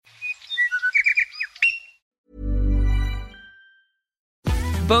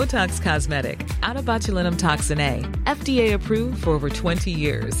Botox Cosmetic, out of botulinum toxin A, FDA approved for over 20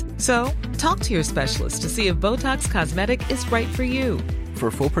 years. So, talk to your specialist to see if Botox Cosmetic is right for you. For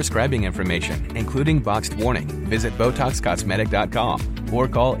full prescribing information, including boxed warning, visit BotoxCosmetic.com or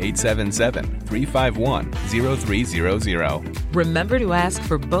call 877-351-0300. Remember to ask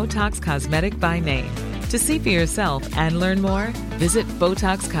for Botox Cosmetic by name. To see for yourself and learn more, visit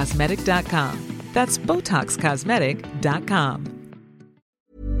BotoxCosmetic.com. That's BotoxCosmetic.com.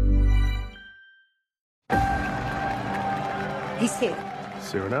 He's here.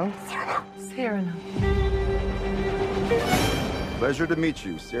 Cyrano? Cyrano. Pleasure to meet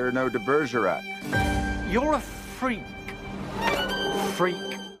you, Cyrano de Bergerac. You're a freak. Freak.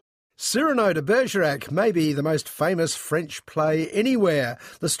 Cyrano de Bergerac may be the most famous French play anywhere,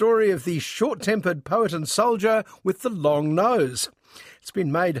 the story of the short-tempered poet and soldier with the long nose. It's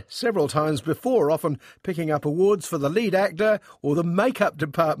been made several times before, often picking up awards for the lead actor or the makeup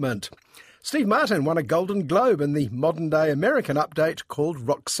department. Steve Martin won a Golden Globe in the modern-day American update called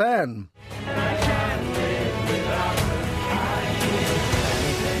Roxanne.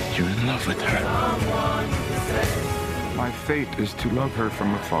 You're in love with her. My fate is to love her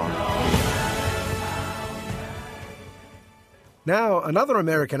from afar. Now, another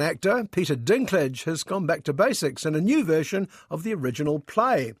American actor, Peter Dinklage, has gone back to basics in a new version of the original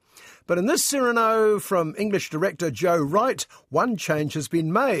play. But in this Cyrano from English director Joe Wright, one change has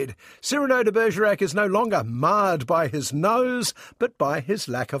been made. Cyrano de Bergerac is no longer marred by his nose, but by his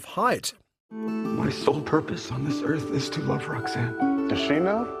lack of height. My sole purpose on this earth is to love Roxanne. Does she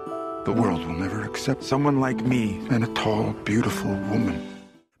know? The world will never accept someone like me and a tall, beautiful woman.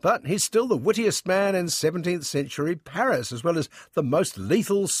 But he's still the wittiest man in 17th century Paris, as well as the most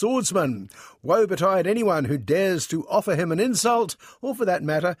lethal swordsman. Woe betide anyone who dares to offer him an insult, or for that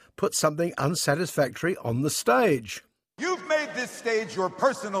matter, put something unsatisfactory on the stage. You've made this stage your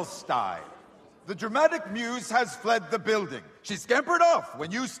personal sty. The dramatic muse has fled the building. She scampered off when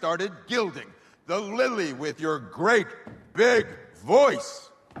you started gilding the lily with your great big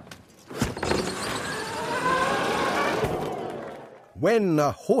voice. When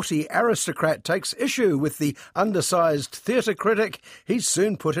a haughty aristocrat takes issue with the undersized theatre critic, he's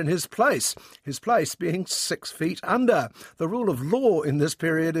soon put in his place being 6 feet under. The rule of law in this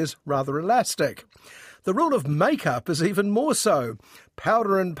period is rather elastic. The rule of makeup is even more so.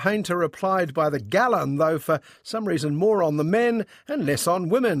 Powder and paint are applied by the gallon, though for some reason more on the men and less on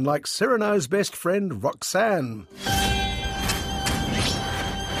women, like Cyrano's best friend Roxanne.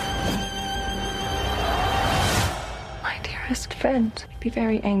 Best friend. I'd be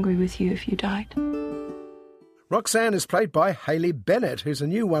very angry with you if you died. Roxanne is played by Hayley Bennett, who's a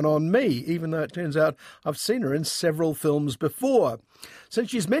new one on me, even though it turns out I've seen her in several films before. Since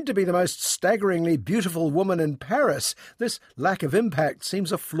she's meant to be the most staggeringly beautiful woman in Paris, this lack of impact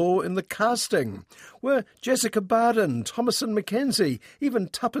seems a flaw in the casting. Were Jessica Barden, Thomasin McKenzie, even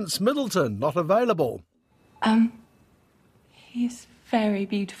Tuppence Middleton not available? He's very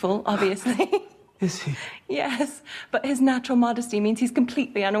beautiful, obviously. Is he? Yes, but his natural modesty means he's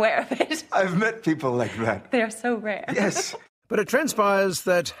completely unaware of it. I've met people like that. They're so rare. Yes. But it transpires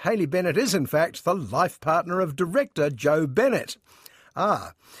that Hayley Bennett is in fact the life partner of director Joe Bennett.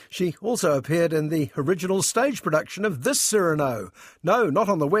 She also appeared in the original stage production of this Cyrano. No, not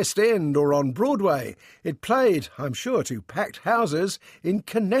on the West End or on Broadway. It played, I'm sure, to packed houses in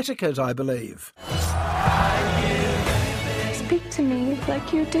Connecticut, I believe. Speak to me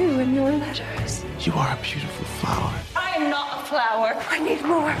like you do in your letters. You are a beautiful flower. I am not a flower. I need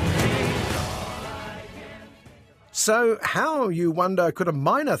more. So how, you wonder, could a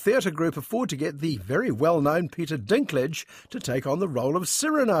minor theatre group afford to get the very well-known Peter Dinklage to take on the role of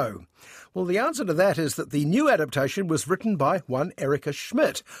Cyrano? Well, the answer to that is that the new adaptation was written by one Erica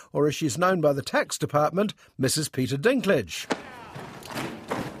Schmidt, or as she's known by the tax department, Mrs. Peter Dinklage.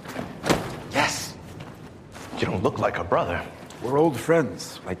 Yes. You don't look like a brother. We're old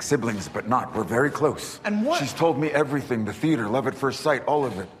friends, like siblings, but not. We're very close. And what? She's told me everything, the theater, love at first sight, all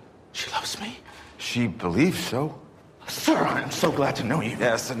of it. She loves me? She believes so. Sir, I'm so glad to know you.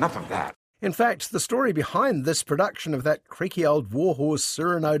 Yes, enough of that. In fact, the story behind this production of that creaky old warhorse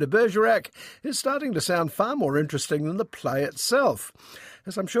Cyrano de Bergerac is starting to sound far more interesting than the play itself.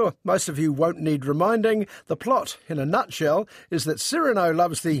 As I'm sure most of you won't need reminding, the plot, in a nutshell, is that Cyrano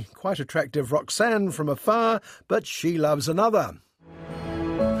loves the quite attractive Roxanne from afar, but she loves another.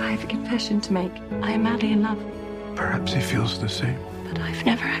 I have a confession to make. I am madly in love, Perhaps he feels the same. but I've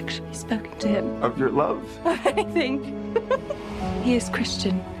never actually spoken to him. Of your love? Of anything. He is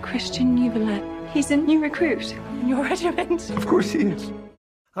Christian Neuvillette. He's a new recruit in your regiment. Of course he is.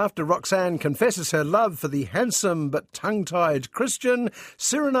 After Roxanne confesses her love for the handsome but tongue-tied Christian,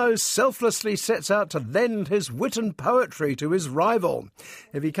 Cyrano selflessly sets out to lend his wit and poetry to his rival.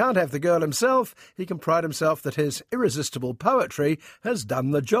 If he can't have the girl himself, he can pride himself that his irresistible poetry has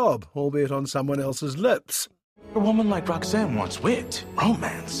done the job, albeit on someone else's lips. A woman like Roxanne wants wit,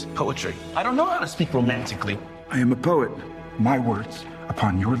 romance, poetry. I don't know how to speak romantically. I am a poet. My words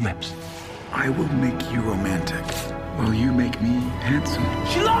upon your lips. I will make you romantic. Will you make me handsome?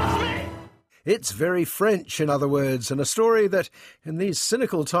 She loves me! It's very French, in other words, and a story that, in these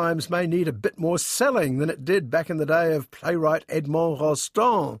cynical times, may need a bit more selling than it did back in the day of playwright Edmond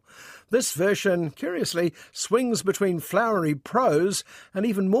Rostand. This version, curiously, swings between flowery prose and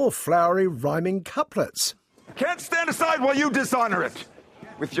even more flowery rhyming couplets. Can't stand aside while you dishonor it.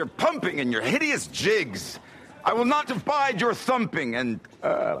 With your pumping and your hideous jigs, I will not abide your thumping and,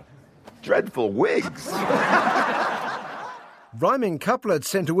 dreadful wigs. Rhyming couplets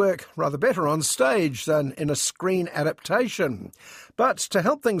tend to work rather better on stage than in a screen adaptation. But to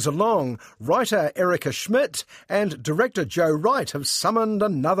help things along, writer Erica Schmidt and director Joe Wright have summoned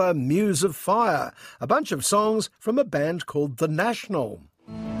another muse of fire, a bunch of songs from a band called The National.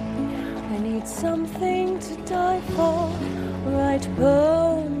 I need something to die for, write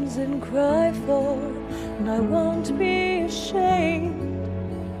poems and cry for, and I won't be ashamed.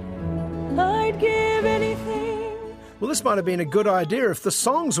 I'd give anything. Well, this might have been a good idea if the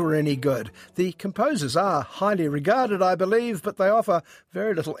songs were any good. The composers are highly regarded, I believe, but they offer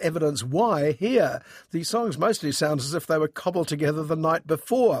very little evidence why here. The songs mostly sound as if they were cobbled together the night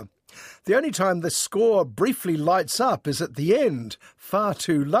before. The only time the score briefly lights up is at the end, far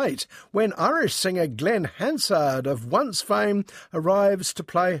too late, when Irish singer Glenn Hansard of once fame arrives to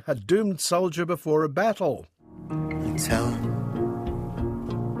play a doomed soldier before a battle. You tell him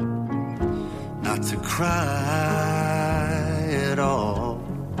not to cry at all.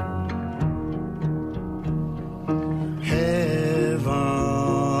 Heaven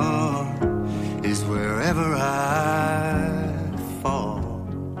is wherever I fall.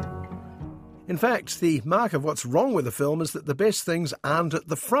 In fact, the mark of what's wrong with the film is that the best things aren't at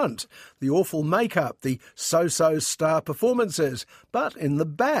the front. The awful makeup, the so-so star performances, but in the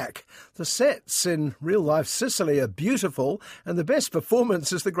back. The sets in real-life Sicily are beautiful, and the best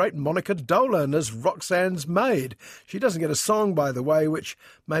performance is the great Monica Dolan as Roxanne's maid. She doesn't get a song, by the way, which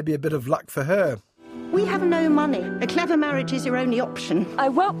may be a bit of luck for her. We have no money. A clever marriage is your only option. I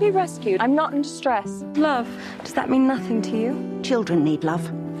won't be rescued. I'm not in distress. Love, does that mean nothing to you? Children need love.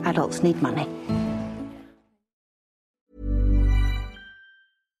 Adults need money.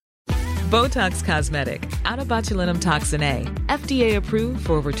 Botox Cosmetic, out of botulinum toxin A, FDA approved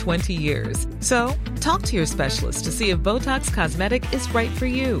for over 20 years. So, talk to your specialist to see if Botox Cosmetic is right for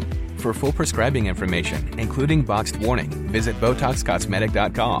you. For full prescribing information, including boxed warning, visit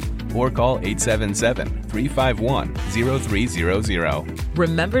BotoxCosmetic.com or call 877-351-0300.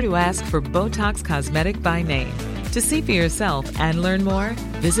 Remember to ask for Botox Cosmetic by name. To see for yourself and learn more,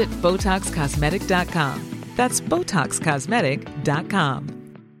 visit BotoxCosmetic.com. That's BotoxCosmetic.com.